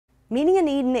meeting a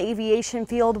need in the aviation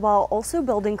field while also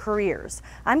building careers.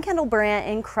 I'm Kendall Brandt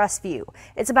in Crestview.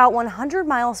 It's about 100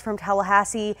 miles from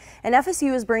Tallahassee, and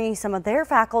FSU is bringing some of their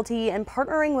faculty and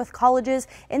partnering with colleges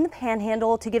in the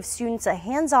Panhandle to give students a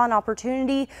hands-on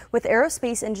opportunity with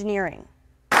aerospace engineering.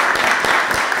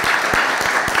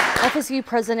 FSU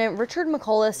President Richard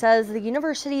McCullough says the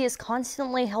university is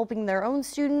constantly helping their own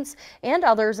students and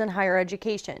others in higher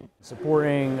education.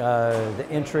 Supporting the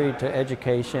entry to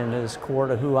education is core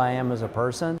to who I am as a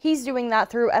person. He's doing that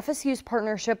through FSU's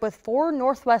partnership with 4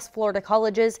 Northwest Florida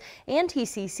colleges and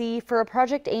TCC for a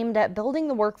project aimed at building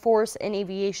the workforce in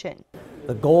aviation.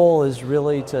 The goal is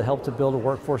really to help to build a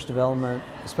workforce development,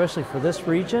 especially for this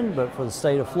region, but for the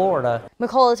state of Florida.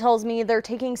 McCullough tells me they're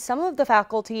taking some of the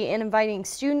faculty and inviting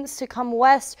students to come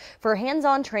west for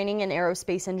hands-on training in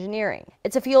aerospace engineering.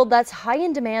 It's a field that's high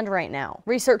in demand right now.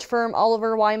 Research firm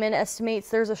Oliver Wyman estimates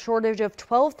there's a shortage of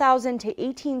 12,000 to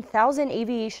 18,000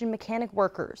 aviation mechanic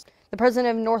workers. The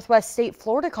president of Northwest State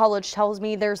Florida College tells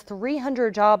me there's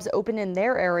 300 jobs open in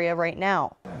their area right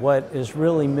now. What is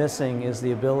really missing is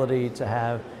the ability to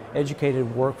have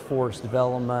educated workforce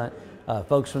development,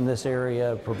 folks from this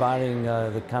area providing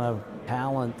the kind of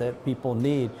talent that people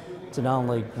need to not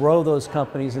only grow those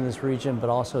companies in this region, but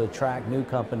also attract new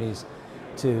companies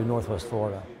to Northwest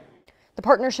Florida. The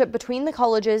partnership between the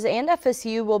colleges and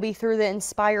FSU will be through the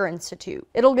Inspire Institute.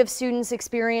 It'll give students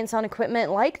experience on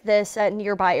equipment like this at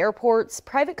nearby airports,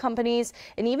 private companies,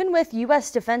 and even with U.S.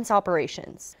 defense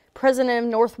operations. President of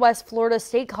Northwest Florida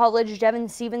State College, Devin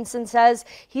Stevenson, says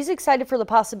he's excited for the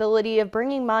possibility of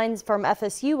bringing minds from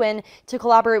FSU in to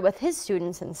collaborate with his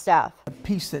students and staff. The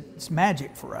piece that's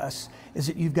magic for us is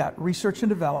that you've got research and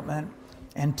development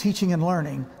and teaching and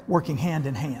learning working hand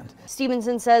in hand.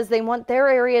 Stevenson says they want their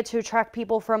area to attract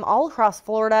people from all across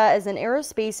Florida as an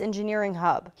aerospace engineering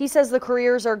hub. He says the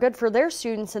careers are good for their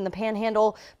students in the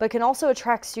Panhandle, but can also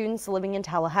attract students living in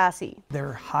Tallahassee.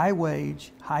 They're high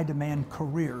wage, high demand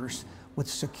careers with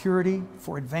security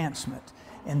for advancement.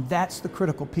 And that's the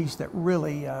critical piece that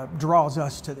really draws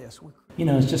us to this. You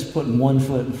know, it's just putting one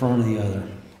foot in front of the other.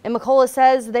 And McCullough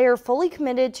says they are fully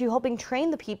committed to helping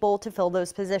train the people to fill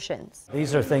those positions.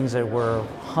 These are things that we're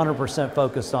 100%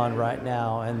 focused on right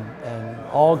now, and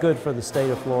all good for the state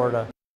of Florida.